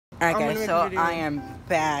Alright guys, so I am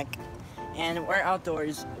back and we're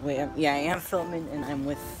outdoors. Wait, yeah, I am filming and I'm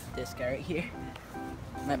with this guy right here.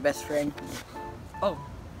 My best friend. Oh.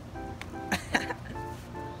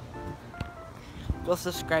 Go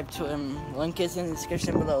subscribe to him. Link is in the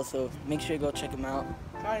description below, so make sure you go check him out.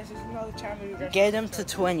 Guys, there's another channel you guys get him to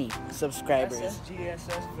 20 subscribers.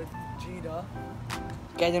 SSGSS with Gita.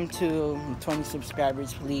 Get him to 20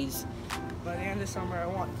 subscribers, please. By the end of summer, I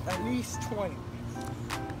want at least 20.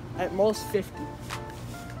 At most 50.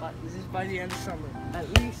 But this is by the end of summer.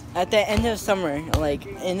 At least. At the end of summer, like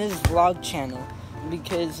in his vlog channel,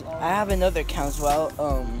 because I have another account as well.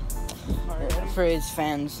 For his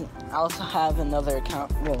fans, I also have another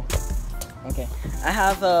account. Whoa. Okay. I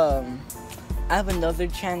have another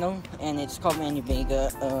channel and it's called Manny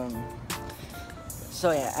Vega.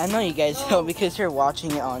 So yeah, I know you guys know because you're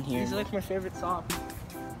watching it on here. He's like my favorite song.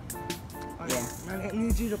 Yeah. I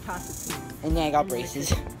need you to pass it to me. And yeah, I got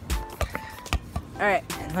braces. Alright,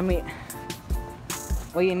 let me.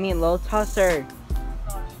 What do you mean, low tosser?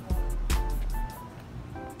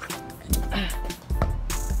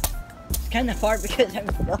 It's kind of hard because I'm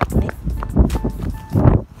filming.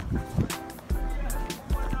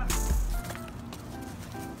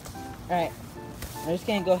 Alright, I'm just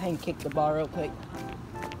gonna go ahead and kick the ball real quick.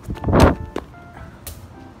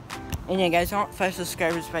 And yeah, guys, I want 5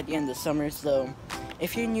 subscribers by the end of summer, so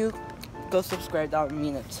if you're new, go subscribe. That would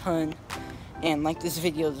mean a ton. And like this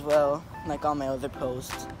video as well, like all my other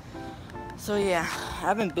posts. So yeah, I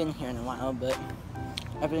haven't been here in a while, but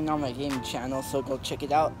I've been on my gaming channel, so go check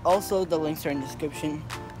it out. Also, the links are in the description.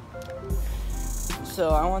 So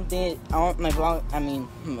I want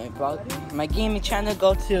my gaming channel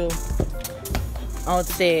go to, I would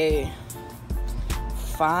say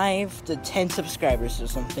 5 to 10 subscribers or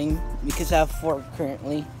something, because I have 4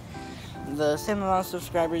 currently. The same amount of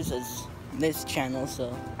subscribers as this channel,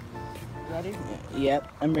 so. Ready? Yep,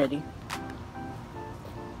 I'm ready.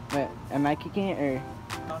 Wait, am I kicking it or?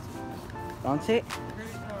 Bounce it?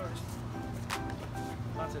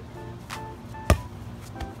 Bounce it.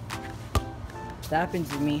 That happens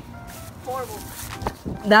to me. Horrible.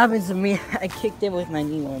 That happens to me. I kicked it with my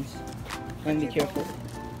knee once. Let me be careful.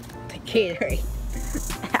 Okay, right.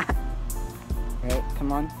 Alright,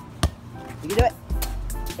 come on. You can do it.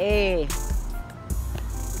 Hey.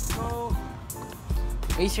 Let's go.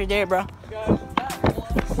 Are you sure there, bro? Guys,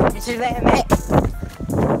 that was... You sure there, mate?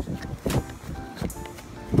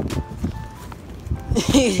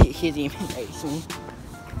 He's even racing.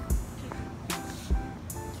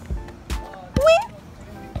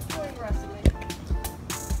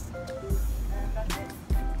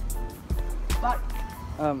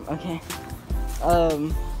 Okay.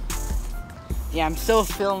 Yeah, I'm still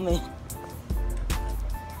filming.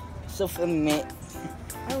 Still filming it.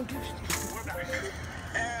 And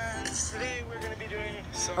today we're gonna be doing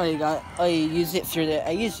some... Oh, you use it through the...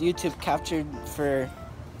 I use YouTube Capture for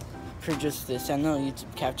just this. I know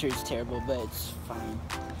YouTube Capture is terrible, but it's fine.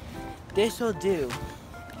 This will do.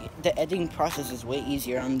 The editing process is way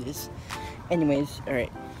easier on this. Anyways,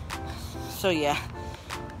 alright. So yeah.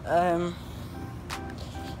 Let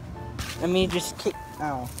me just kick.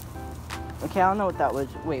 Ow. Okay, I don't know what that was.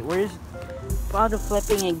 Wait, where's bottle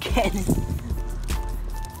flipping again?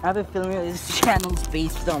 I have a feeling that this channel's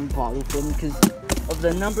based on bottle flipping because of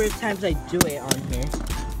the number of times I do it on here,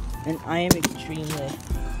 and I am extremely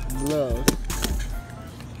low.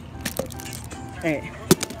 Alright.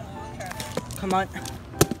 Come on.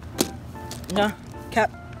 No.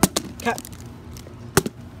 Cap.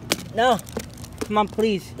 No. Come on,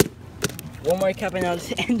 please. One more cap and I'll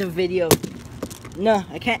just end the video. No,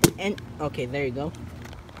 I can't end. Okay, there you go.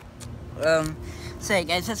 So yeah,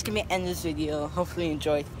 guys, that's gonna end this video. Hopefully you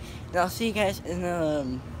enjoyed. And I'll see you guys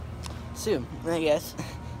in soon, I guess.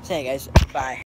 So yeah, guys, bye.